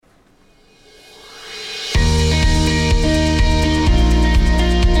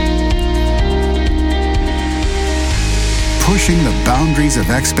pushing the boundaries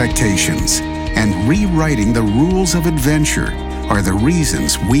of expectations and rewriting the rules of adventure are the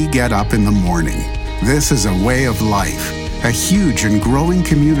reasons we get up in the morning. This is a way of life, a huge and growing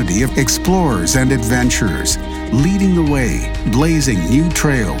community of explorers and adventurers, leading the way, blazing new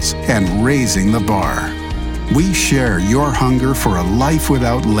trails, and raising the bar. We share your hunger for a life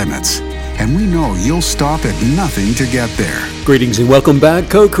without limits, and we know you'll stop at nothing to get there. Greetings and welcome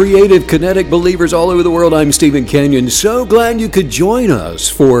back, co-creative kinetic believers all over the world. I'm Stephen Kenyon. So glad you could join us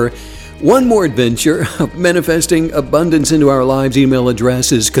for one more adventure of manifesting abundance into our lives. Email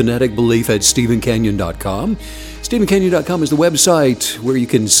address is kineticbelief@stephenkenyon.com. StephenKenyon.com is the website where you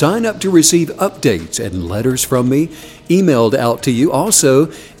can sign up to receive updates and letters from me emailed out to you. Also,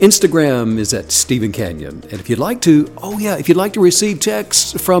 Instagram is at Stephen Kenyon. And if you'd like to receive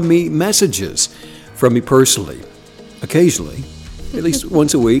texts from me, messages from me personally, occasionally, at least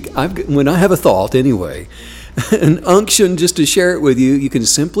once a week, when I have a thought anyway, an unction just to share it with you, you can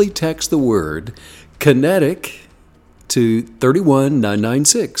simply text the word kinetic to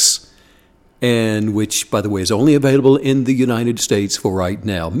 31996. And which, by the way, is only available in the United States for right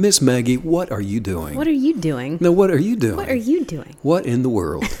now. Miss Maggie, what are you doing? What are you doing? No, what are you doing? What are you doing? What in the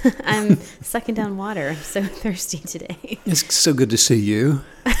world? I'm sucking down water. I'm so thirsty today. It's so good to see you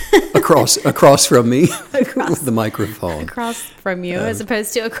across from me with the microphone. Across from you, as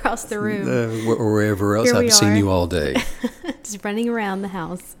opposed to across the room. Or wherever else. I've seen you all day. Just running around the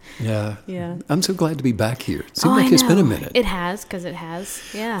house. Yeah. Yeah. I'm so glad to be back here. It seems like it's been a minute. It has, because it has.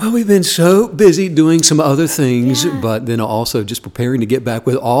 Yeah. Well, we've been so busy doing some other things, but then also just preparing to get back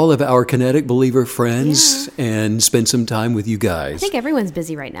with all of our kinetic believer friends and spend some time with you guys. I think everyone's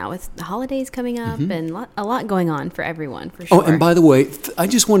busy right now with the holidays coming up and a lot going on for everyone, for sure. Oh, and by the way, I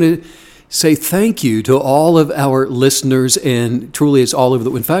just want to say thank you to all of our listeners, and truly it's all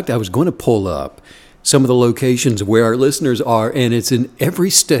over in fact, I was going to pull up some of the locations where our listeners are, and it's in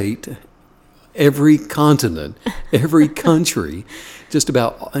every state, every continent, every country, just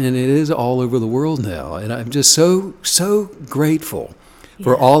about, and it is all over the world now. And I'm just so grateful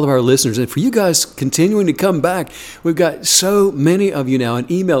for all of our listeners and for you guys continuing to come back. We've got so many of you now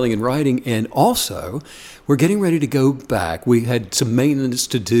and emailing and writing, and also we're getting ready to go back. We had some maintenance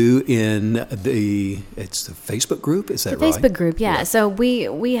to do in the Facebook group, is that right? The Facebook group, yeah. So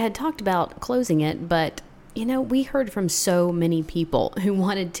we had talked about closing it, but we heard from so many people who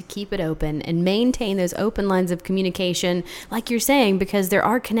wanted to keep it open and maintain those open lines of communication, like you're saying, because there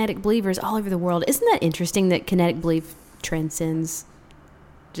are kinetic believers all over the world. Isn't that interesting that kinetic belief transcends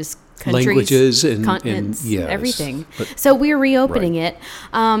just countries, languages, and continents, yes, everything. So we're reopening it.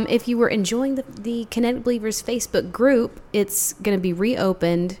 If you were enjoying the Kinetic Believers Facebook group, it's going to be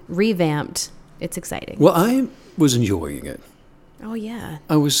reopened, revamped. It's exciting. Well, I was enjoying it. Oh, yeah.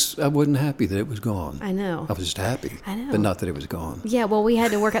 I wasn't happy that it was gone. I know. I was just happy. I know. But not that it was gone. Yeah, well, we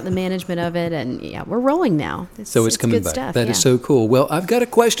had to work out the management of it, and we're rolling now. So it's coming good back. Stuff, That is so cool. Well, I've got a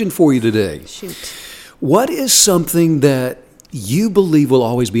question for you today. Shoot. What is something that you believe will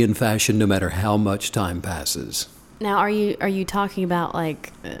always be in fashion no matter how much time passes? Now, are you talking about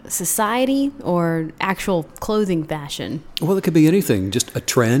like society or actual clothing fashion? Well, it could be anything, just a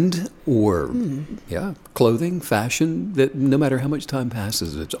trend or, clothing, fashion, that no matter how much time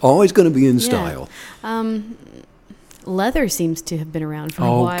passes, it's always going to be in style. Leather seems to have been around for a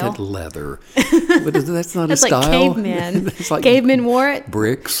while. Oh, good leather. But that's not That's a style. like caveman. It's like caveman wore it.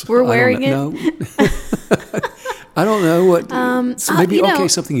 Bricks. We're wearing it. No. I don't know what. So maybe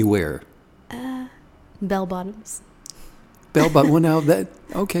something you wear. Bell bottoms. Bell bottom. Well, now bell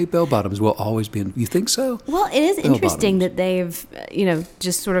bottoms will always be in. You think so? Well, it is interesting that they've,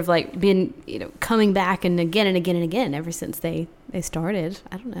 just sort of like been, coming back and again ever since they started.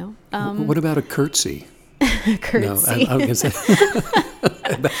 I don't know. What about a curtsy? Curtsy. No, I was going to say.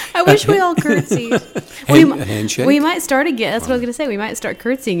 I wish we all curtsied. A handshake? We might start again. That's what I was going to say. We might start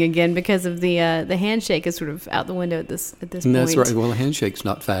curtsying again because of the handshake is sort of out the window at this point. That's right. Well, a handshake's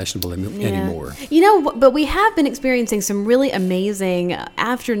not fashionable anymore. But we have been experiencing some really amazing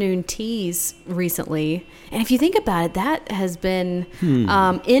afternoon teas recently. And if you think about it, that has been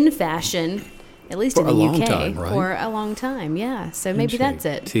in fashion, at least in the UK, time, right? For a long time. Yeah. So maybe that's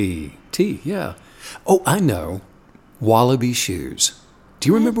it. Tea. Yeah. Oh, I know. Wallaby shoes. Do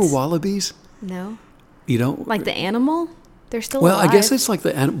you remember wallabies? No. You don't? Like the animal? They're still alive. alive. I guess it's like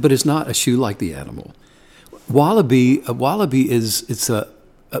the animal, but it's not a shoe like the animal. A wallaby was a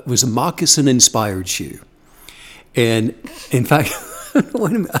moccasin-inspired shoe. And, in fact,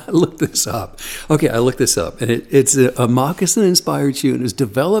 wait a minute, I looked this up. Okay, I looked this up. And it's a moccasin-inspired shoe, and it was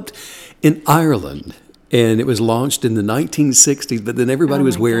developed in Ireland And it was launched in the 1960s, but then everybody Oh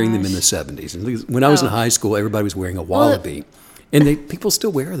was my wearing them in the gosh. 70s. And when I was in Oh. high school, everybody was wearing a Wallaby. And people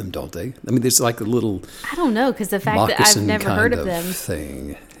still wear them, don't they? I mean, it's like a little I don't know, because the fact that I've moccasin never kind heard of them,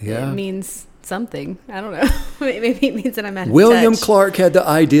 thing. Yeah. it means something. I don't know. Maybe it means that I'm out of William touch. Clark had the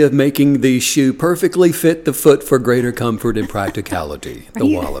idea of making the shoe perfectly fit the foot for greater comfort and practicality. The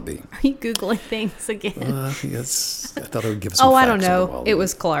you- Wallaby. Are you Googling things again? Yes, I thought I would give some Oh, facts I don't on the know. Wallaby. It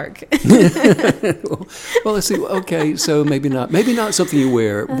was Clark. Well, let's see. Okay, so maybe not something you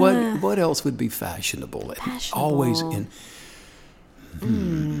wear. What else would be fashionable? Always in.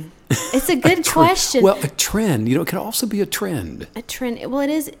 It's a good question. Well, a trend. It can also be a trend. A trend. Well, it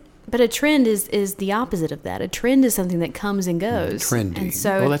is, but a trend is the opposite of that. A trend is something that comes and goes. Trendy. And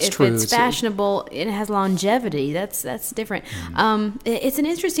so Well, that's if true. it's It's a- fashionable, it has longevity. That's different. It's an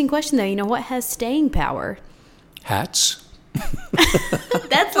interesting question though. What has staying power? Hats.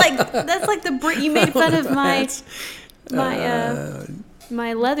 That's like you made fun of my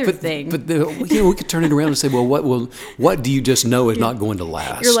leather thing. But we could turn it around and say, well, what do you just know is not going to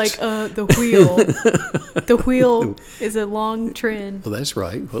last? You're like the wheel. The wheel is a long trend. Well, that's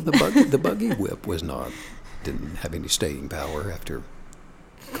right. Well, the buggy whip didn't have any staying power after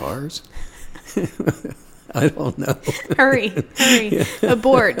cars. I don't know. Hurry,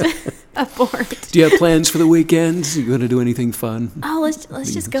 abort. Do you have plans for the weekend? You going to do anything fun? Oh, let's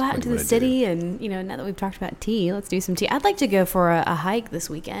just go out into the wanna city and, now that we've talked about tea, let's do some tea. I'd like to go for a hike this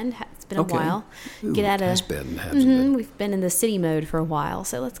weekend. It's been Okay. a while. Ooh, Get out it has of been, hasn't it? We've been in the city mode for a while,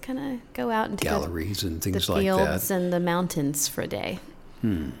 so let's kind of go out into Galleries and the things like fields that. and the mountains for a day.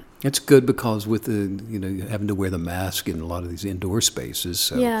 It's good because with having to wear the mask in a lot of these indoor spaces.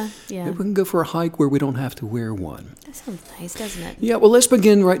 So Yeah. maybe we can go for a hike where we don't have to wear one. That sounds nice, doesn't it? Yeah, well, let's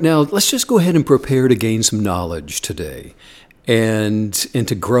begin right now. Let's just go ahead and prepare to gain some knowledge today and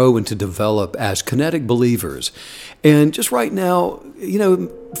to grow and to develop as kinetic believers. And just right now,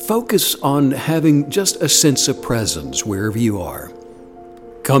 focus on having just a sense of presence wherever you are.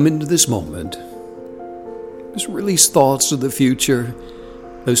 Come into this moment. Just release thoughts of the future,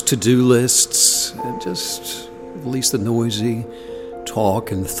 those to-do lists, and just release the noisy talk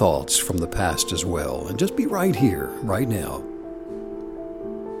and thoughts from the past as well. And just be right here, right now.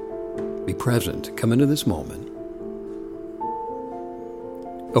 Be present. Come into this moment.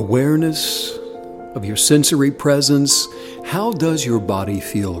 Awareness of your sensory presence. How does your body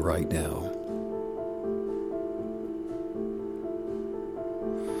feel right now?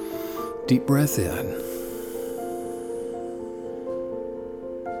 Deep breath in.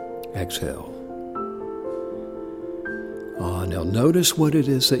 Exhale. Now notice what it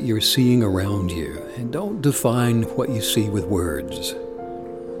is that you're seeing around you, and don't define what you see with words.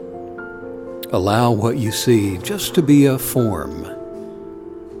 Allow what you see just to be a form.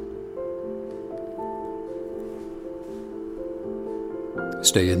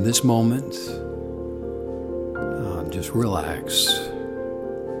 Stay in this moment. Just relax.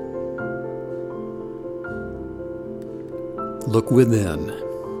 Look within.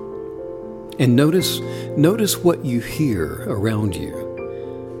 And notice what you hear around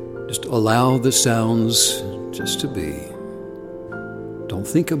you. Just allow the sounds just to be. Don't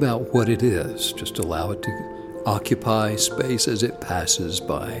think about what it is. Just allow it to occupy space as it passes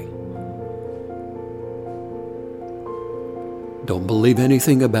by. Don't believe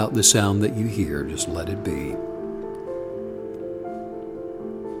anything about the sound that you hear. Just let it be.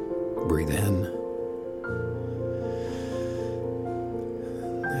 Breathe in.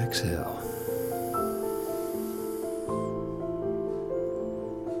 Exhale.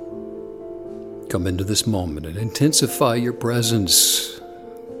 Come into this moment and intensify your presence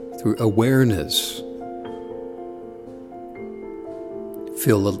through awareness.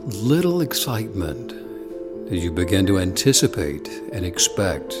 Feel a little excitement as you begin to anticipate and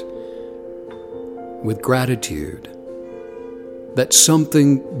expect with gratitude that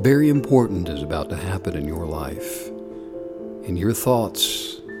something very important is about to happen in your life, in your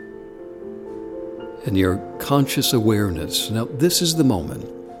thoughts, and your conscious awareness. Now, this is the moment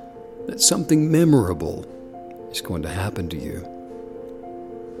that something memorable is going to happen to you.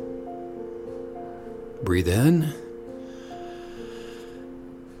 Breathe in.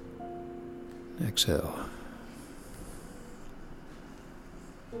 Exhale.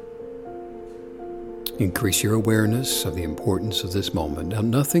 Increase your awareness of the importance of this moment. Now,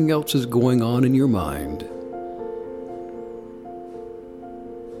 nothing else is going on in your mind.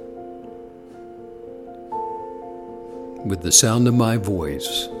 With the sound of my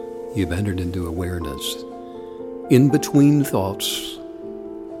voice, you've entered into awareness. In between thoughts,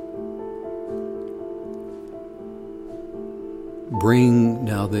 bring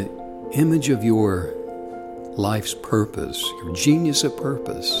now the image of your life's purpose, your genius of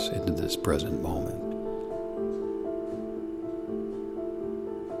purpose into this present moment.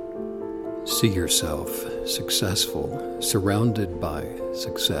 See yourself successful, surrounded by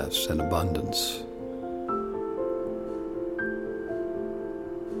success and abundance.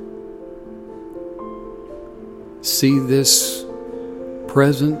 See this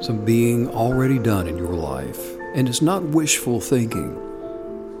presence of being already done in your life, and it's not wishful thinking.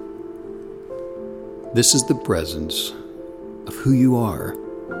 This is the presence of who you are,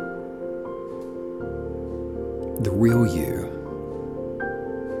 the real you.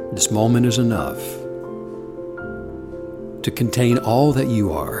 This moment is enough to contain all that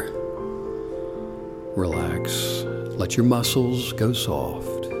you are. Relax. Let your muscles go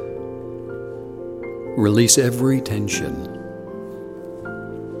soft. Release every tension.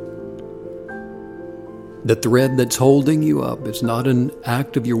 The thread that's holding you up is not an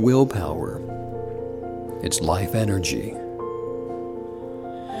act of your willpower. It's life energy.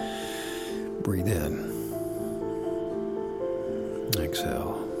 Breathe in.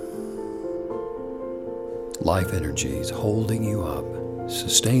 Exhale. Life energy is holding you up,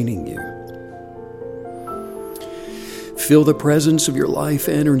 sustaining you. Feel the presence of your life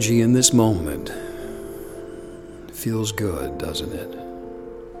energy in this moment. It feels good, doesn't it?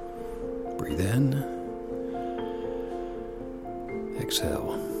 Breathe in.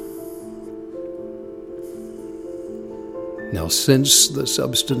 Exhale. Now sense the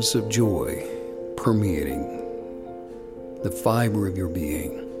substance of joy permeating the fiber of your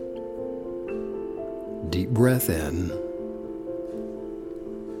being. Deep breath in.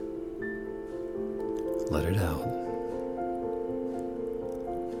 Let it out.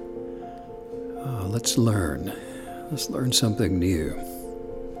 Let's learn. Let's learn something new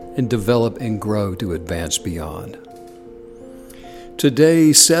and develop and grow to advance beyond.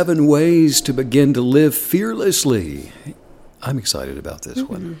 Today, 7 ways to begin to live fearlessly. I'm excited about this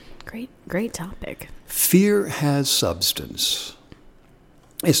one. Great topic. Fear has substance.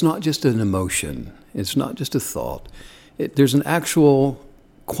 It's not just an emotion. It's not just a thought. There's an actual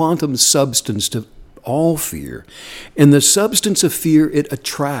quantum substance to all fear. And the substance of fear, it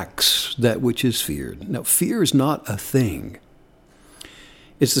attracts that which is feared. Now, fear is not a thing.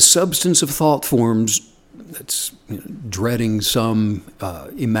 It's the substance of thought forms that's dreading some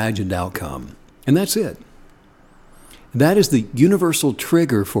imagined outcome. And that's it. That is the universal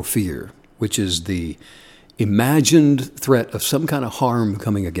trigger for fear, which is the imagined threat of some kind of harm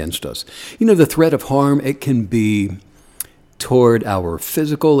coming against us. The threat of harm, it can be toward our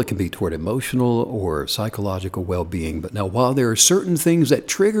physical, it can be toward emotional or psychological well-being. But now, while there are certain things that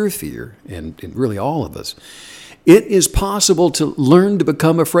trigger fear, and really all of us, it is possible to learn to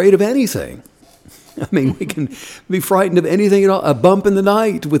become afraid of anything. I mean, we can be frightened of anything at all. A bump in the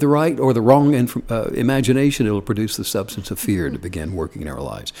night with the right or the wrong imagination, it'll produce the substance of fear to begin working in our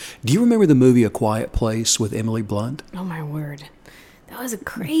lives. Do you remember the movie A Quiet Place with Emily Blunt? Oh, my word. That was a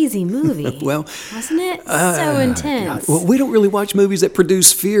crazy movie. Well, wasn't it? So intense. Well, we don't really watch movies that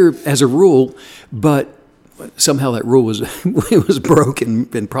produce fear as a rule, but somehow that rule was broken,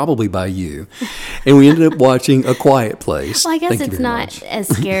 and probably by you. And we ended up watching A Quiet Place. Well, I guess it's not as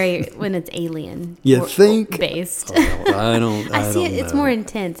scary when it's alien. You think? Based. Oh, I don't see it. know. It's more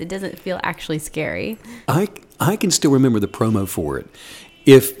intense. It doesn't feel actually scary. I can still remember the promo for it.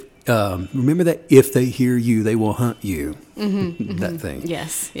 Remember that if they hear you, they will hunt you. That thing.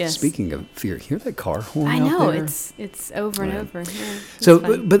 Yes. Speaking of fear, hear that car horn I out know, there? it's over and over. Yeah,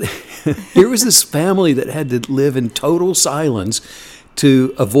 so, but here was this family that had to live in total silence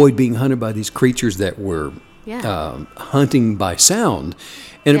to avoid being hunted by these creatures that were hunting by sound.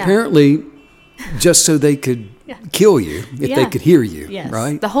 And apparently, just so they could kill you if they could hear you,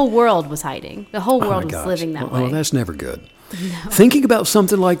 right? The whole world was hiding. The whole world was living that way. Well, that's never good. No. Thinking about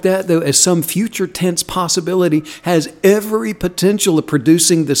something like that, though, as some future tense possibility has every potential of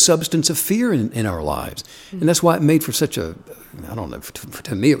producing the substance of fear in our lives. And that's why it made for such a, I don't know,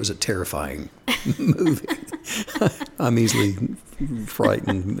 to me it was a terrifying movie. I'm easily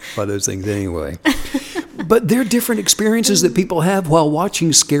frightened by those things anyway. But there are different experiences that people have while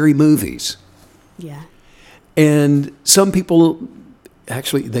watching scary movies. Yeah. And some people,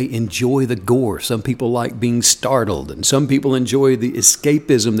 actually, they enjoy the gore. Some people like being startled, and some people enjoy the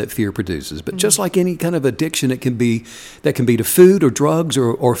escapism that fear produces. But just like any kind of addiction, that can be to food or drugs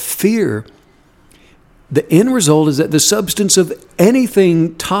or fear, the end result is that the substance of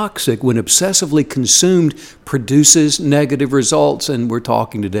anything toxic, when obsessively consumed, produces negative results. And we're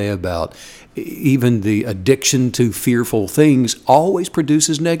talking today about even the addiction to fearful things always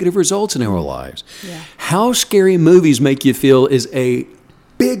produces negative results in our lives. Yeah. How scary movies make you feel is a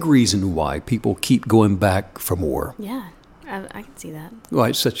big reason why people keep going back for more. Yeah, I can see that. Why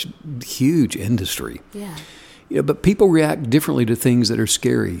it's such a huge industry. Yeah. But people react differently to things that are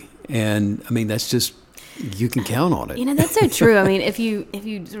scary. And, I mean, that's just, you can count on it. That's so true. I mean, if you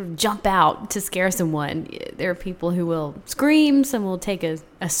sort of jump out to scare someone, there are people who will scream. Some will take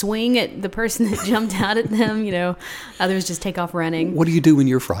a swing at the person that jumped out at them. Others just take off running. What do you do when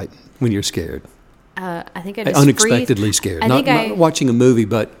you're frightened, when you're scared? I think I just unexpectedly scared. Not watching a movie,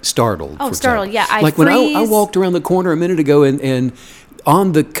 but startled. Oh, startled! Yeah, like when I walked around the corner a minute ago, and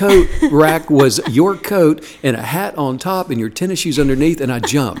on the coat rack was your coat and a hat on top, and your tennis shoes underneath, and I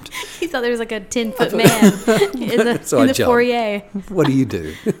jumped. You thought there was like a 10-foot man in the foyer. What do you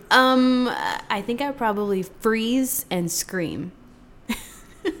do? I think I would probably freeze and scream.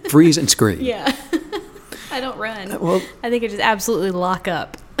 Freeze and scream. Yeah. I don't run. Well, I think I just absolutely lock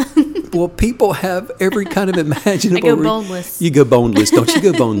up. Well, people have every kind of imaginable... I go boneless. You go boneless. Don't you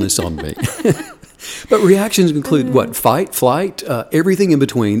go boneless on me. But reactions include what? Fight, flight, everything in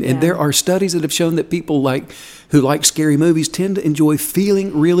between. And there are studies that have shown that people who like scary movies tend to enjoy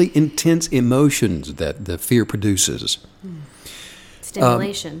feeling really intense emotions that the fear produces.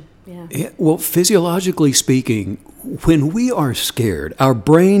 Stimulation. Yeah. Well, physiologically speaking, when we are scared, our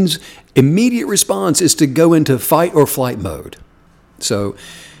brain's immediate response is to go into fight or flight mode. So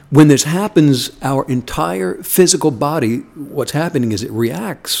when this happens, our entire physical body, what's happening is it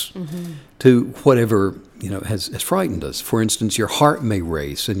reacts to whatever has frightened us. For instance, your heart may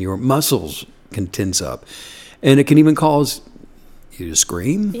race and your muscles can tense up. And it can even cause you to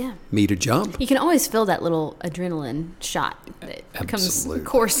scream, me to jump. You can always feel that little adrenaline shot that comes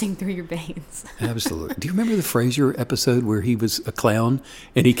coursing through your veins. Absolutely. Do you remember the Frasier episode where he was a clown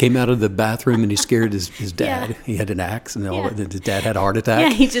and he came out of the bathroom and he scared his dad? Yeah. He had an axe and his dad had a heart attack. Yeah,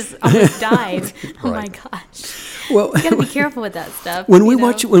 he just almost died. Oh my gosh. Well, you got to be careful with that stuff. When we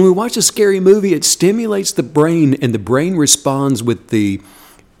watch a scary movie, it stimulates the brain, and the brain responds with the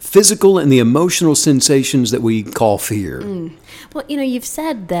physical and the emotional sensations that we call fear. Well, you've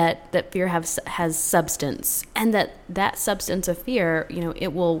said that fear has substance, and that substance of fear,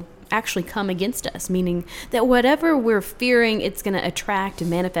 it will actually come against us, meaning that whatever we're fearing, it's going to attract and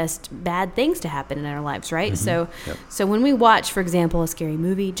manifest bad things to happen in our lives, right? Mm-hmm. So when we watch, for example, a scary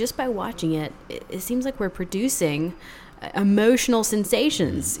movie, just by watching it seems like we're producing emotional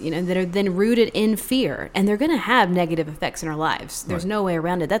sensations, that are then rooted in fear, and they're going to have negative effects in our lives. There's no way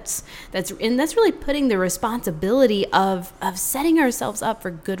around it. That's really putting the responsibility of setting ourselves up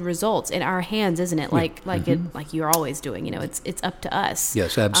for good results in our hands, isn't it? Like you're always doing. It's up to us.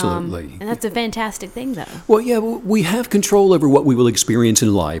 Yes, absolutely. And that's a fantastic thing, though. Well, yeah, we have control over what we will experience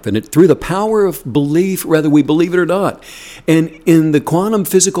in life, and through the power of belief, whether we believe it or not. And in the quantum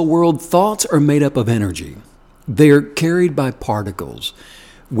physical world, thoughts are made up of energy. They are carried by particles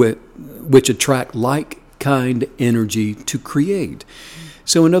which attract like-kind energy to create.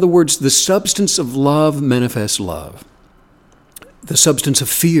 So in other words, the substance of love manifests love. The substance of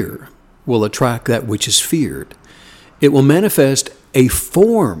fear will attract that which is feared. It will manifest a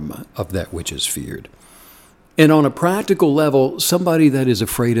form of that which is feared. And on a practical level, somebody that is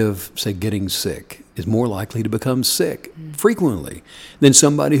afraid of, say, getting sick is more likely to become sick frequently than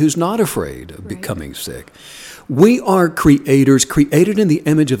somebody who's not afraid of becoming sick. We are creators, created in the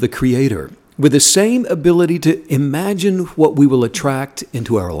image of the Creator, with the same ability to imagine what we will attract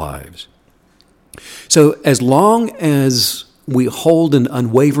into our lives. So as long as we hold an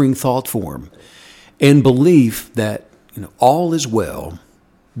unwavering thought form and belief that all is well,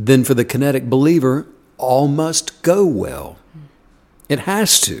 then for the kinetic believer, all must go well. It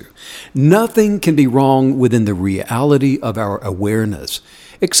has to. Nothing can be wrong within the reality of our awareness,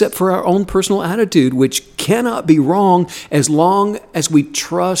 except for our own personal attitude, which cannot be wrong as long as we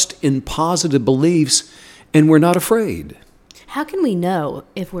trust in positive beliefs and we're not afraid. How can we know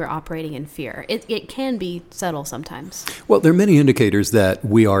if we're operating in fear? It can be subtle sometimes. Well, there are many indicators that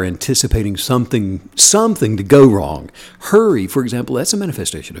we are anticipating something to go wrong. Hurry, for example, that's a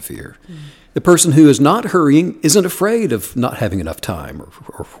manifestation of fear. The person who is not hurrying isn't afraid of not having enough time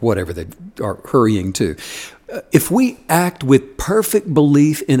or whatever they are hurrying to. If we act with perfect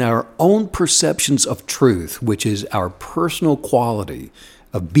belief in our own perceptions of truth, which is our personal quality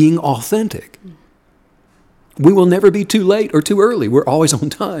of being authentic, we will never be too late or too early. We're always on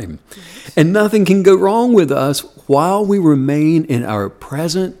time. And nothing can go wrong with us while we remain in our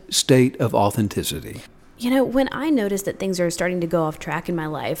present state of authenticity. When I notice that things are starting to go off track in my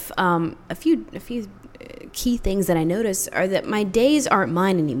life, a few key things that I notice are that my days aren't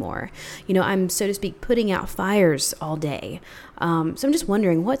mine anymore. I'm, so to speak, putting out fires all day. So I'm just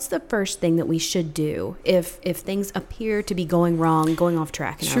wondering, what's the first thing that we should do if things appear to be going wrong, going off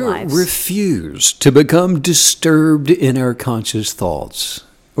track in our lives? Refuse to become disturbed in our conscious thoughts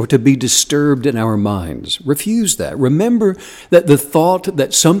or to be disturbed in our minds. Refuse that. Remember that the thought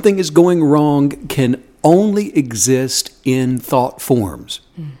that something is going wrong can only exist in thought forms.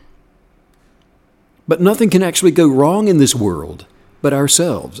 But nothing can actually go wrong in this world but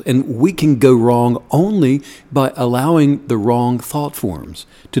ourselves. And we can go wrong only by allowing the wrong thought forms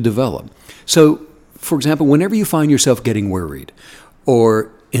to develop. So, for example, whenever you find yourself getting worried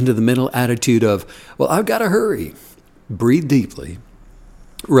or into the mental attitude of, well, I've got to hurry, breathe deeply.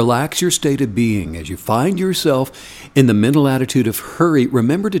 Relax your state of being. As you find yourself in the mental attitude of hurry,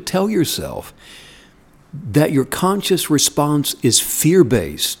 remember to tell yourself that your conscious response is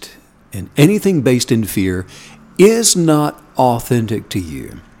fear-based, and anything based in fear is not authentic to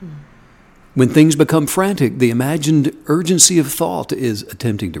you. When things become frantic, the imagined urgency of thought is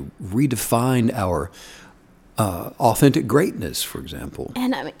attempting to redefine our authentic greatness, for example.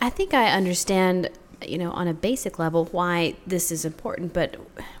 And I think I understand, on a basic level why this is important, but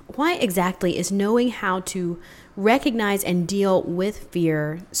why exactly is knowing how to recognize and deal with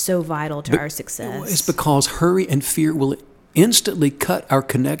fear so vital to our success? It's because hurry and fear will instantly cut our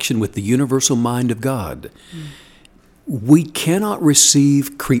connection with the universal mind of God. We cannot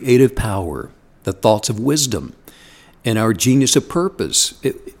receive creative power, the thoughts of wisdom, and our genius of purpose.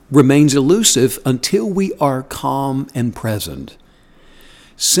 It remains elusive until we are calm and present.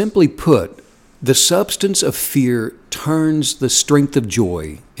 Simply put, the substance of fear turns the strength of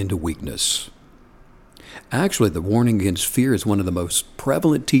joy into weakness. Actually, the warning against fear is one of the most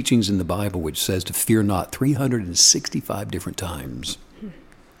prevalent teachings in the Bible, which says to fear not 365 different times.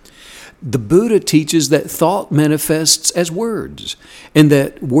 The Buddha teaches that thought manifests as words, and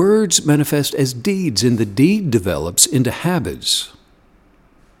that words manifest as deeds, and the deed develops into habits.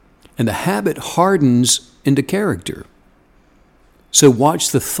 And the habit hardens into character. So watch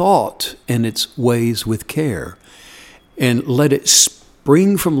the thought and its ways with care, and let it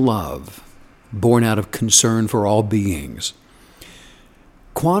spring from love, born out of concern for all beings.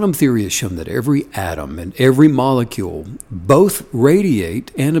 Quantum theory has shown that every atom and every molecule both radiate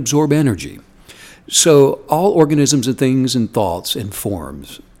and absorb energy. So all organisms and things and thoughts and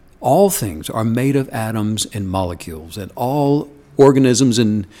forms, all things are made of atoms and molecules, and all organisms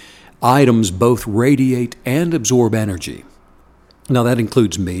and items both radiate and absorb energy. Now, that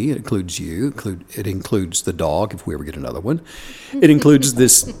includes me, it includes you, it includes the dog, if we ever get another one. It includes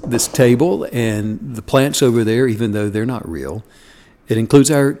this table and the plants over there, even though they're not real. It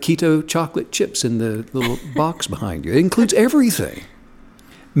includes our keto chocolate chips in the little box behind you. It includes everything.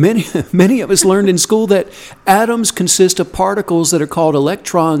 Many of us learned in school that atoms consist of particles that are called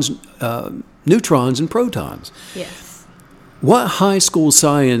electrons, neutrons, and protons. Yes. What high school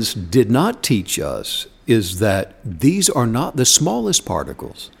science did not teach us is that these are not the smallest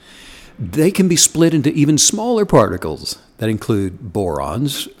particles. They can be split into even smaller particles that include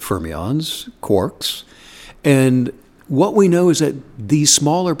borons, fermions, quarks. And what we know is that these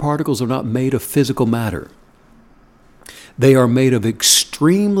smaller particles are not made of physical matter. They are made of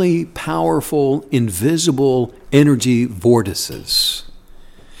extremely powerful, invisible energy vortices.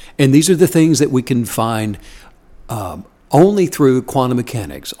 And these are the things that we can find only through quantum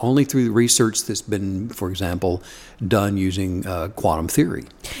mechanics, only through the research that's been, for example, done using quantum theory.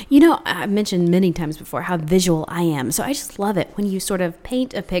 I've mentioned many times before how visual I am. So I just love it when you sort of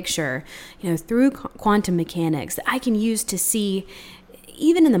paint a picture, through quantum mechanics that I can use to see,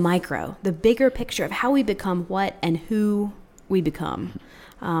 even in the micro, the bigger picture of how we become what and who we become.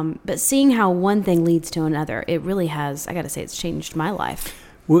 But seeing how one thing leads to another, it really has, I got to say, it's changed my life.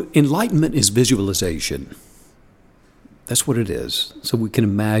 Well, enlightenment is visualization. That's what it is. So we can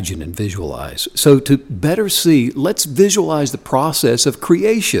imagine and visualize. So to better see, let's visualize the process of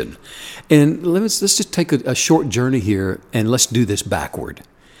creation. And let's just take a short journey here, and let's do this backward.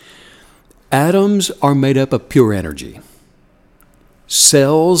 Atoms are made up of pure energy.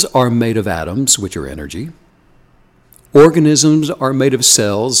 Cells are made of atoms, which are energy. Organisms are made of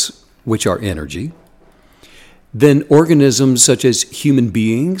cells, which are energy. Then organisms such as human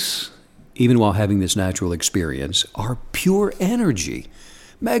beings, even while having this natural experience, are pure energy.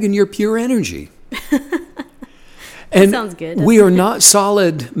 Megan, you're pure energy. That sounds good. We are not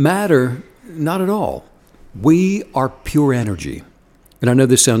solid matter, not at all. We are pure energy. And I know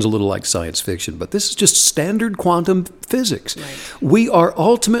this sounds a little like science fiction, but this is just standard quantum physics. Right. We are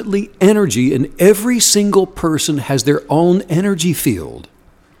ultimately energy, and every single person has their own energy field.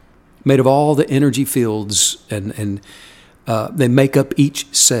 made of all the energy fields, and they make up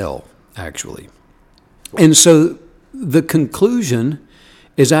each cell, actually. And so the conclusion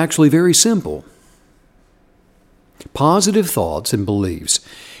is actually very simple. Positive thoughts and beliefs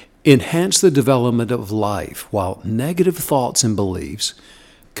enhance the development of life, while negative thoughts and beliefs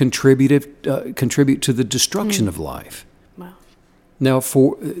contribute to the destruction of life. Wow. Now,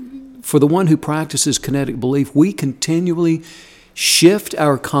 for the one who practices kinetic belief, we continually shift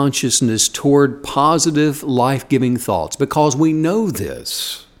our consciousness toward positive, life-giving thoughts because we know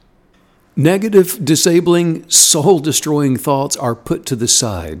this. Negative, disabling, soul-destroying thoughts are put to the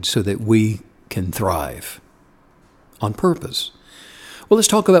side so that we can thrive on purpose. Well, let's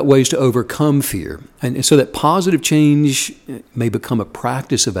talk about ways to overcome fear, and so that positive change may become a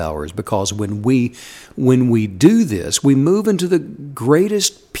practice of ours, because when we do this, we move into the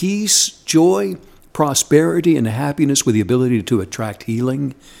greatest peace, joy, prosperity, and happiness with the ability to attract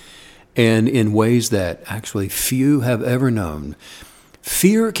healing, and in ways that actually few have ever known.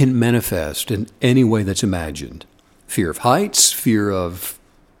 Fear can manifest in any way that's imagined. Fear of heights, fear of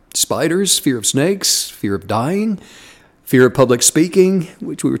spiders, fear of snakes, fear of dying, fear of public speaking,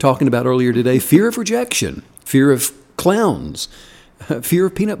 which we were talking about earlier today, fear of rejection, fear of clowns, fear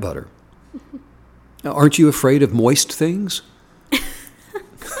of peanut butter. Now, aren't you afraid of moist things?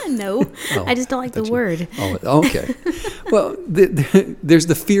 No, I just don't like the word. Oh, okay. Well, there's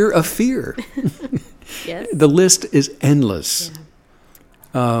the fear of fear. Yes. The list is endless.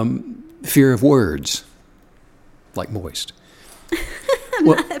 Yeah. Fear of words, like moist. I'm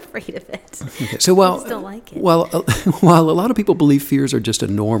not afraid of it. Okay, so while, I just don't like it. While a lot of people believe fears are just a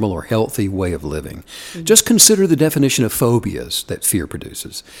normal or healthy way of living, just consider the definition of phobias that fear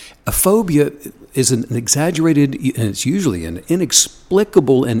produces. A phobia is an exaggerated, and it's usually an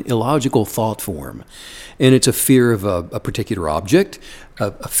inexplicable and illogical thought form. And it's a fear of a particular object,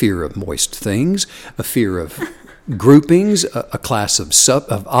 a fear of moist things, a fear of groupings, a class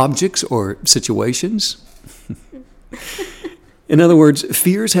of objects or situations. In other words,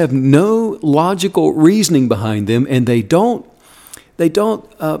 fears have no logical reasoning behind them, and they don't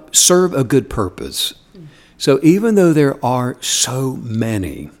serve a good purpose. So even though there are so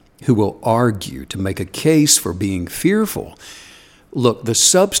many who will argue to make a case for being fearful, look, the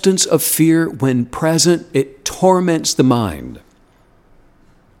substance of fear, when present, it torments the mind.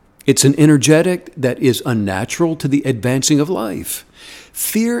 It's an energetic that is unnatural to the advancing of life.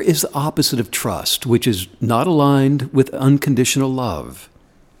 Fear is the opposite of trust, which is not aligned with unconditional love.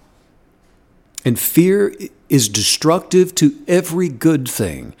 And fear is destructive to every good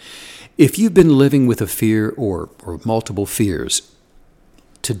thing. If you've been living with a fear or multiple fears,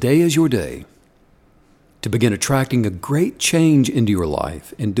 today is your day to begin attracting a great change into your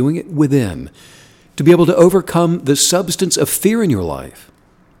life and doing it within, to be able to overcome the substance of fear in your life.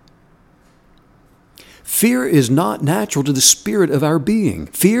 Fear is not natural to the spirit of our being.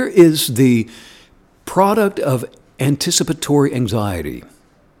 Fear is the product of anticipatory anxiety.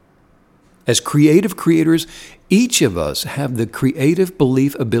 As creative creators, each of us have the creative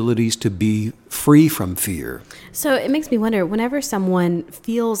belief abilities to be free from fear. So it makes me wonder, whenever someone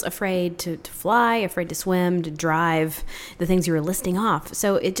feels afraid to fly, afraid to swim, to drive, the things you were listing off,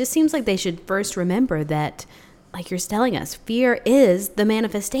 so it just seems like they should first remember that, like you're telling us, fear is the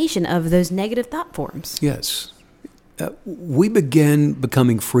manifestation of those negative thought forms. Yes. We begin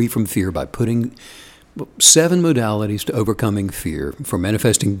becoming free from fear by putting 7 modalities to overcoming fear, for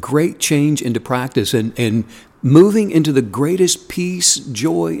manifesting great change into practice and moving into the greatest peace,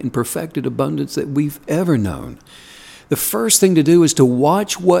 joy, and perfected abundance that we've ever known. The first thing to do is to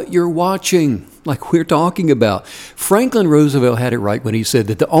watch what you're watching, like we're talking about. Franklin Roosevelt had it right when he said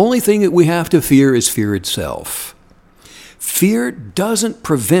that the only thing that we have to fear is fear itself. Fear doesn't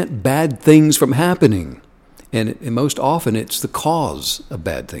prevent bad things from happening, and most often it's the cause of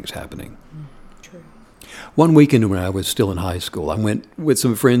bad things happening. True. One weekend when I was still in high school, I went with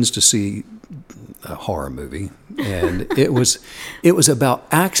some friends to see a horror movie, and it was about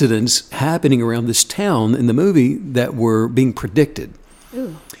accidents happening around this town in the movie that were being predicted.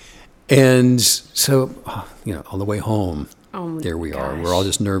 Ooh. And so, on the way home, there we are. gosh. We're all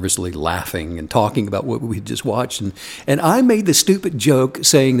just nervously laughing and talking about what we just watched. And I made the stupid joke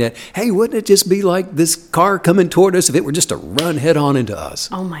saying that, hey, wouldn't it just be like this car coming toward us if it were just to run head on into us?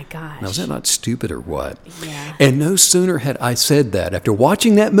 Oh, my gosh. Now, is that not stupid or what? Yeah. And no sooner had I said that, after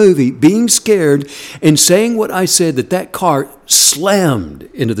watching that movie, being scared, and saying what I said, that car slammed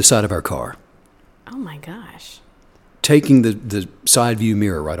into the side of our car, Oh, my gosh. taking the side view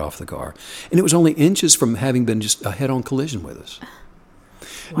mirror right off the car. And it was only inches from having been just a head-on collision with us.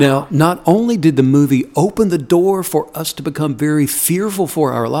 Now, not only did the movie open the door for us to become very fearful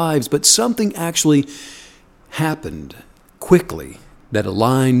for our lives, but something actually happened quickly that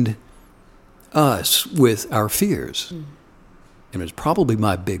aligned us with our fears. And it was probably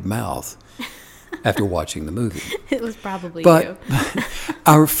my big mouth after watching the movie. It was probably But you.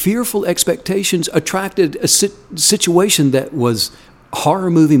 our fearful expectations attracted a situation that was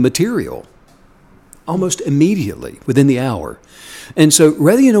horror movie material almost immediately within the hour. And so,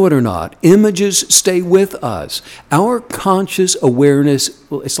 whether you know it or not, images stay with us. Our conscious awareness,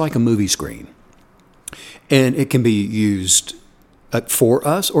 well, it's like a movie screen. And it can be used for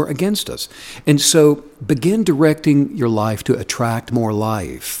us or against us. And so, begin directing your life to attract more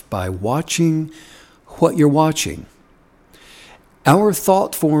life by watching what you're watching. Our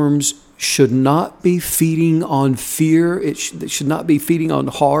thought forms should not be feeding on fear. It should not be feeding on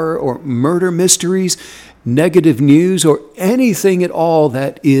horror or murder mysteries, negative news, or anything at all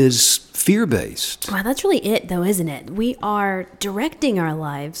that is fear-based. Wow, that's really it, though, isn't it? We are directing our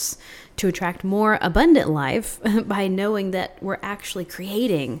lives to attract more abundant life by knowing that we're actually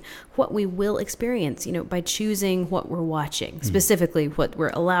creating what we will experience, by choosing what we're watching, specifically what we're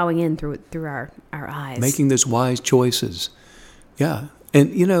allowing in through our eyes. Making those wise choices. Yeah.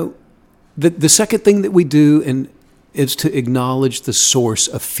 And, the second thing that we do is to acknowledge the source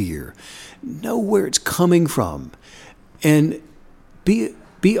of fear. Know where it's coming from and be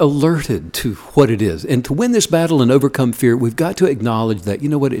alerted to what it is. And to win this battle and overcome fear, we've got to acknowledge that,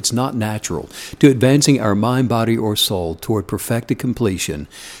 it's not natural to advancing our mind, body, or soul toward perfected completion.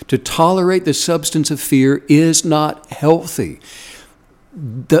 To tolerate the substance of fear is not healthy.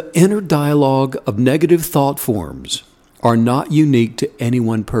 The inner dialogue of negative thought forms are not unique to any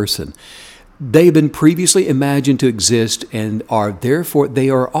one person. They've been previously imagined to exist and are therefore,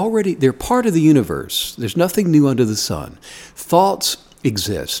 they're part of the universe. There's nothing new under the sun. Thoughts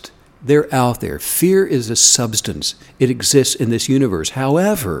exist. They're out there. Fear is a substance. It exists in this universe.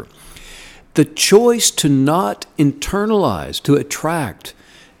 However, the choice to not internalize, to attract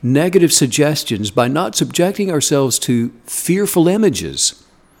negative suggestions by not subjecting ourselves to fearful images,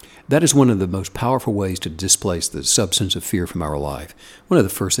 that is one of the most powerful ways to displace the substance of fear from our life. One of the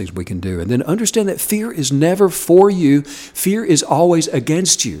first things we can do. And then understand that fear is never for you. Fear is always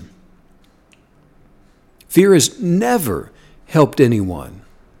against you. Fear has never helped anyone,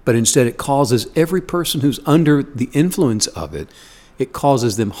 but instead it causes every person who's under the influence of it, it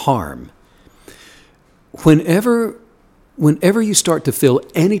causes them harm. Whenever you start to feel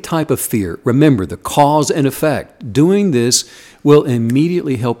any type of fear, remember the cause and effect. Doing this will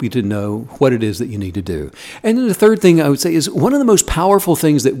immediately help you to know what it is that you need to do. And then the third thing I would say is one of the most powerful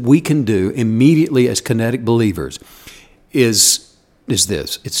things that we can do immediately as kinetic believers is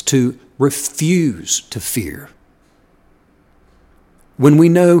this. It's to refuse to fear. When we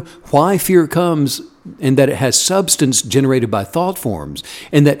know why fear comes and that it has substance generated by thought forms,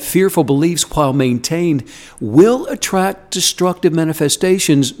 and that fearful beliefs, while maintained, will attract destructive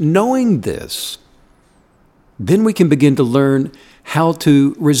manifestations, knowing this, then we can begin to learn how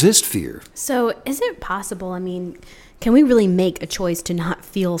to resist fear. So is it possible, can we really make a choice to not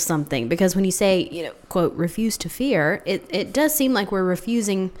feel something? Because when you say, quote, refuse to fear, it does seem like we're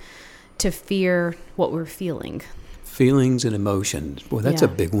refusing to fear what we're feeling. Feelings and emotions. Boy, that's a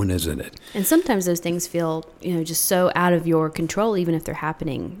big one, isn't it? And sometimes those things feel, just so out of your control, even if they're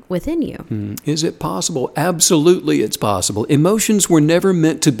happening within you. Is it possible? Absolutely, it's possible. Emotions were never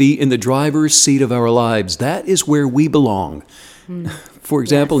meant to be in the driver's seat of our lives. That is where we belong. For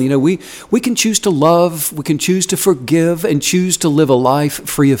example, we can choose to love, we can choose to forgive, and choose to live a life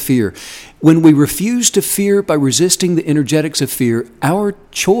free of fear. When we refuse to fear by resisting the energetics of fear, our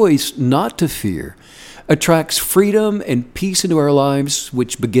choice not to fear attracts freedom and peace into our lives,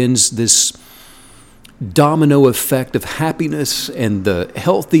 which begins this domino effect of happiness and the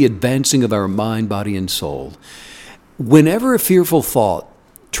healthy advancing of our mind, body, and soul. Whenever a fearful thought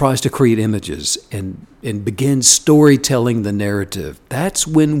tries to create images and begins storytelling the narrative, that's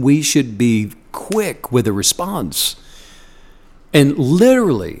when we should be quick with a response and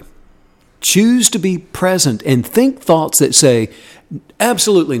literally choose to be present and think thoughts that say,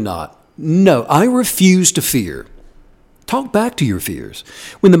 absolutely not. No, I refuse to fear. Talk back to your fears.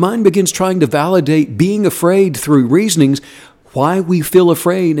 When the mind begins trying to validate being afraid through reasonings, why we feel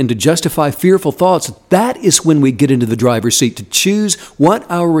afraid and to justify fearful thoughts, that is when we get into the driver's seat to choose what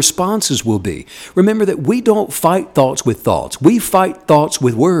our responses will be. Remember that we don't fight thoughts with thoughts. We fight thoughts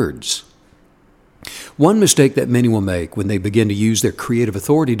with words. One mistake that many will make when they begin to use their creative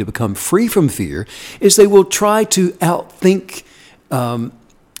authority to become free from fear is they will try to outthink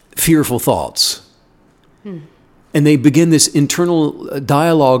fearful thoughts. And they begin this internal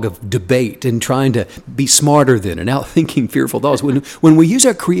dialogue of debate and trying to be smarter than and outthinking fearful thoughts. When we use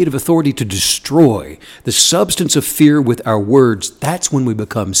our creative authority to destroy the substance of fear with our words, that's when we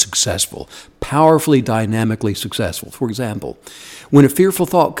become successful, powerfully, dynamically successful. For example, when a fearful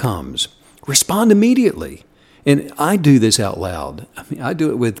thought comes, respond immediately. And I do this out loud. I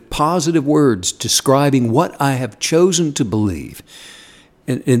do it with positive words describing what I have chosen to believe.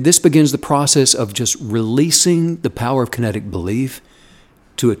 And this begins the process of just releasing the power of kinetic belief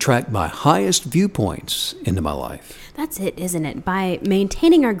to attract my highest viewpoints into my life. That's it, isn't it? By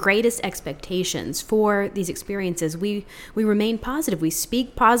maintaining our greatest expectations for these experiences, we remain positive. We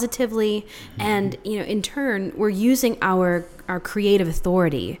speak positively, and in turn, we're using our creative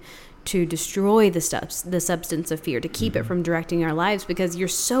authority to destroy the substance of fear, to keep it from directing our lives, because you're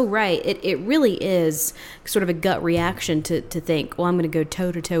so right. It really is sort of a gut reaction to think, well, I'm going to go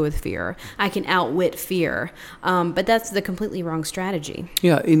toe-to-toe with fear. I can outwit fear. But that's the completely wrong strategy.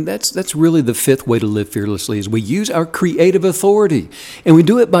 Yeah, and that's really the fifth way to live fearlessly, is we use our creative authority. And we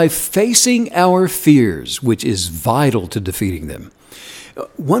do it by facing our fears, which is vital to defeating them.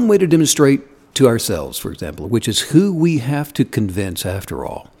 One way to demonstrate to ourselves, for example, which is who we have to convince after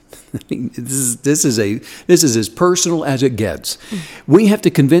all. This is as personal as it gets. We have to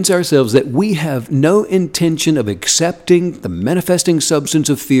convince ourselves that we have no intention of accepting the manifesting substance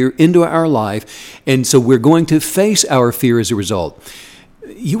of fear into our life, and so we're going to face our fear as a result.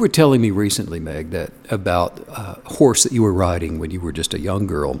 You were telling me recently, Meg, that about a horse that you were riding when you were just a young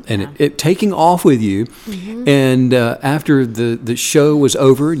girl, and it taking off with you. Mm-hmm. And after the show was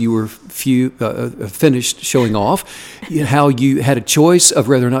over, you were finished showing off, how you had a choice of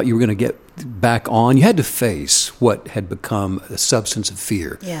whether or not you were going to get back on. You had to face what had become a substance of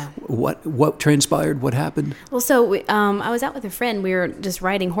fear. Yeah. What transpired? What happened? Well, so I was out with a friend. We were just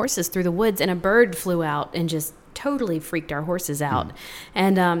riding horses through the woods, and a bird flew out and just totally freaked our horses out.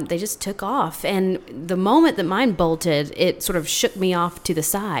 And they just took off. And the moment that mine bolted, it sort of shook me off to the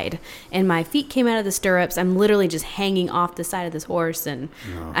side. And my feet came out of the stirrups. I'm literally just hanging off the side of this horse. And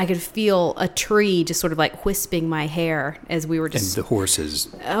I could feel a tree just sort of like wisping my hair as we were just... And the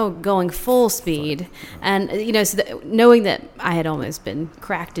horses... going full speed. And, so knowing that I had almost been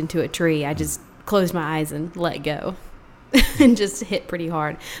cracked into a tree, I just closed my eyes and let go and just hit pretty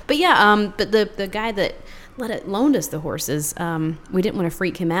hard. But but the guy that loaned us the horses, we didn't want to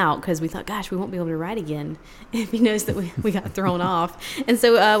freak him out because we thought, gosh, we won't be able to ride again if he knows that we got thrown off. And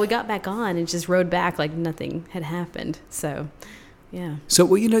so we got back on and just rode back like nothing had happened. So, yeah.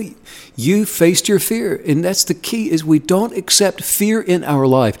 So, you faced your fear, and that's the key, is we don't accept fear in our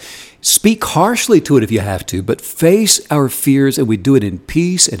life. Speak harshly to it if you have to, but face our fears, and we do it in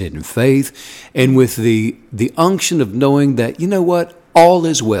peace and in faith and with the unction of knowing that, all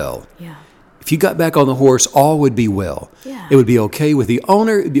is well. Yeah. If you got back on the horse, all would be well. Yeah. It would be okay with the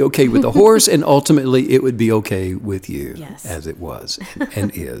owner, it would be okay with the horse, and ultimately it would be okay with you, as it was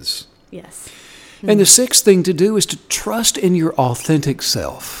and is. Yes. And the sixth thing to do is to trust in your authentic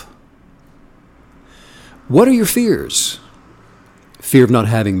self. What are your fears? Fear of not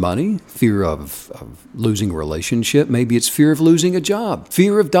having money, fear of losing a relationship, maybe it's fear of losing a job,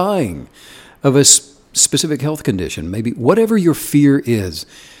 fear of dying, of a specific health condition, maybe whatever your fear is.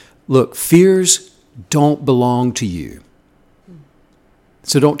 Look, fears don't belong to you.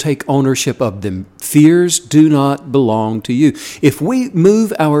 So don't take ownership of them. Fears do not belong to you. If we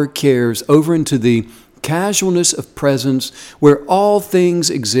move our cares over into the casualness of presence where all things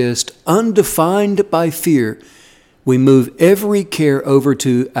exist undefined by fear, we move every care over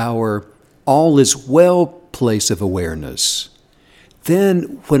to our all is well place of awareness.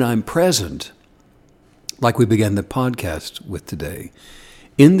 Then when I'm present, like we began the podcast with today,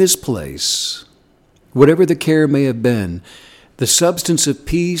 in this place, whatever the care may have been, the substance of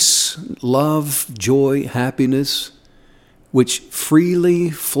peace, love, joy, happiness, which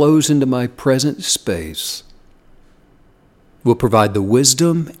freely flows into my present space, will provide the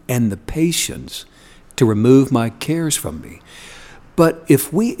wisdom and the patience to remove my cares from me. But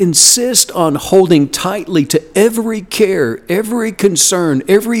if we insist on holding tightly to every care, every concern,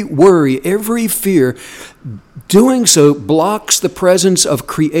 every worry, every fear, doing so blocks the presence of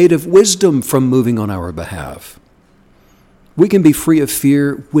creative wisdom from moving on our behalf. We can be free of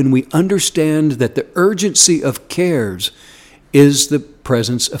fear when we understand that the urgency of cares is the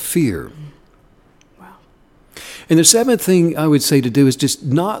presence of fear. Wow. And the seventh thing I would say to do is just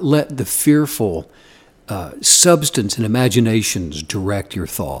not let the fearful substance and imaginations direct your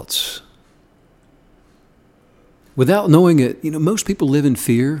thoughts. Without knowing it, most people live in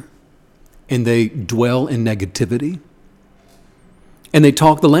fear and they dwell in negativity and they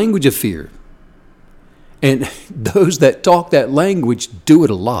talk the language of fear. And those that talk that language do it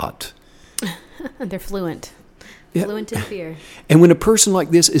a lot. They're fluent. Yeah. Fluent in fear. And when a person like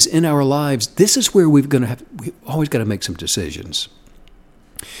this is in our lives, this is where we've always got to make some decisions.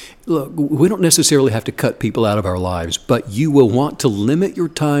 Look, we don't necessarily have to cut people out of our lives, but you will want to limit your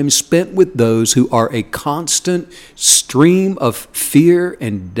time spent with those who are a constant stream of fear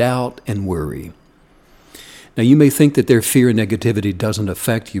and doubt and worry. Now, you may think that their fear and negativity doesn't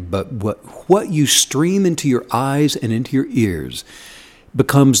affect you, but what you stream into your eyes and into your ears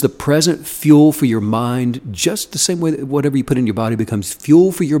becomes the present fuel for your mind, just the same way that whatever you put in your body becomes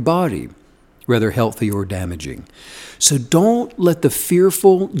fuel for your body, whether healthy or damaging. So don't let the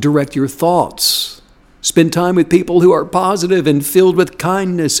fearful direct your thoughts. Spend time with people who are positive and filled with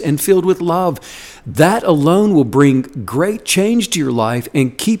kindness and filled with love. That alone will bring great change to your life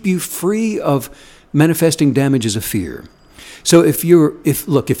and keep you free of manifesting damages of fear. So if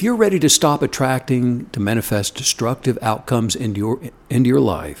you're ready to stop attracting to manifest destructive outcomes into your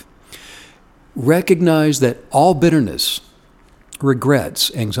life, recognize that all bitterness,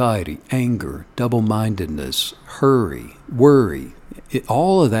 regrets, anxiety, anger, double-mindedness, hurry, worry,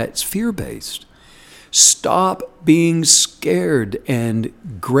 all of that's fear-based. Stop being scared, and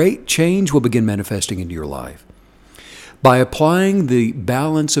great change will begin manifesting into your life. By applying the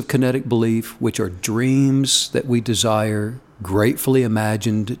balance of kinetic belief, which are dreams that we desire, gratefully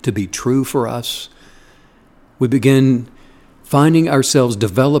imagined to be true for us, we begin finding ourselves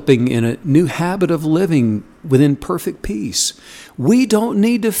developing in a new habit of living within perfect peace. We don't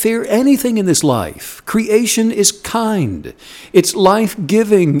need to fear anything in this life. Creation is kind. It's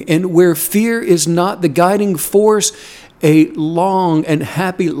life-giving, and where fear is not the guiding force, a long and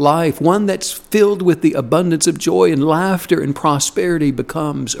happy life, one that's filled with the abundance of joy and laughter and prosperity,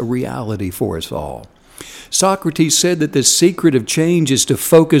 becomes a reality for us all. Socrates said that the secret of change is to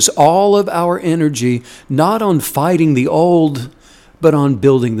focus all of our energy not on fighting the old, but on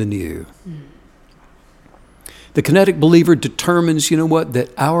building the new. The kinetic believer determines,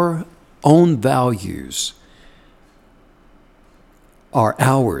 that our own values are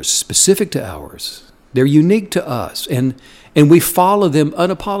ours, specific to ours. They're unique to us, and we follow them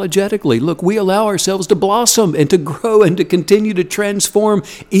unapologetically. Look, we allow ourselves to blossom and to grow and to continue to transform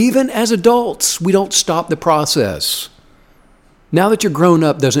even as adults. We don't stop the process. Now that you're grown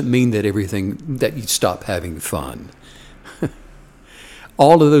up doesn't mean that you stop having fun.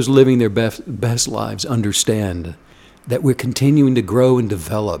 All of those living their best lives understand that we're continuing to grow and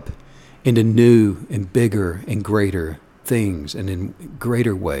develop into new and bigger and greater things and in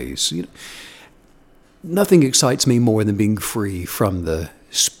greater ways. Nothing excites me more than being free from the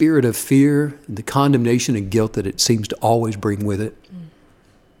spirit of fear, the condemnation and guilt that it seems to always bring with it.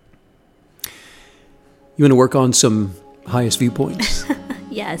 You want to work on some highest viewpoints?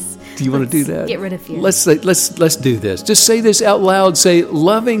 Yes. Do you want to do that? Get rid of fear. Let's do this. Just say this out loud. Say,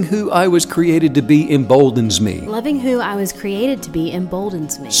 loving who I was created to be emboldens me. Loving who I was created to be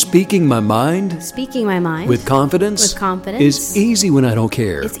emboldens me. Speaking my mind. With confidence. Is easy when I don't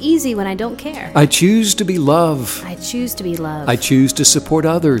care. It's easy when I don't care. I choose to be love. I choose to be love. I choose to support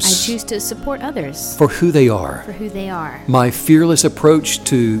others. I choose to support others. For who they are. For who they are. My fearless approach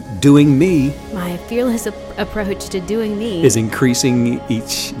to doing me. My fearless approach to doing me. Is increasing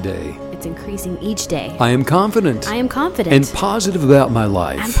each day. It's increasing each day. I am confident. And positive about my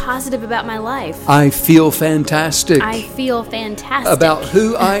life. I'm positive about my life. I feel fantastic. About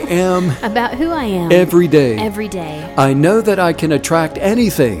who I am. Every day. I know that I can attract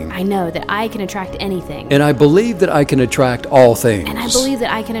anything. And I believe that I can attract all things.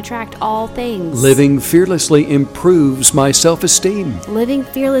 Living fearlessly improves my self-esteem.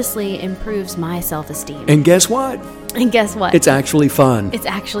 And guess what? It's actually fun.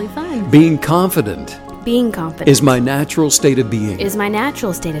 Being confident is my natural state of being.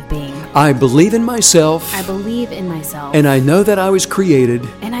 I believe in myself. And I know that I was created.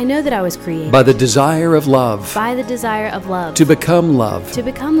 By the desire of love. To become loved. To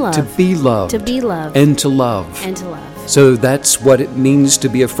be loved. And to love. So that's what it means to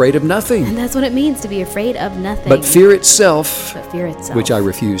be afraid of nothing. But fear itself. Which I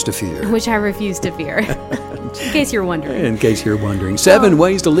refuse to fear. In case you're wondering. 7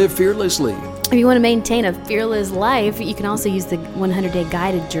 ways to live fearlessly. If you want to maintain a fearless life, you can also use the 100-day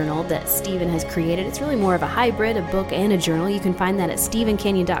guided journal that Stephen has created. It's really more of a hybrid, a book and a journal. You can find that at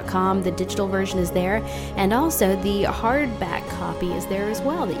StephenCanyon.com. The digital version is there. And also the hardback copy is there as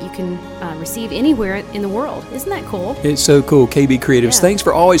well that you can receive anywhere in the world. Isn't that cool? It's so cool, KB Creatives. Yeah. Thanks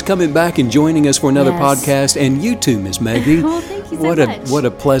for always coming back and joining us for another podcast. And you too, Miss Maggie. Well, thank you so much. What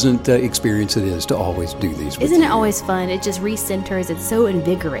a pleasant experience it is to always do these with Isn't you. it always fun? It just recenters. It's so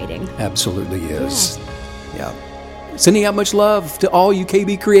invigorating. Absolutely is. Yeah. Yeah. Sending out much love to all you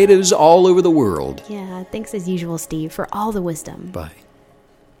KB creatives all over the world. Yeah, thanks as usual, Steve, for all the wisdom. Bye.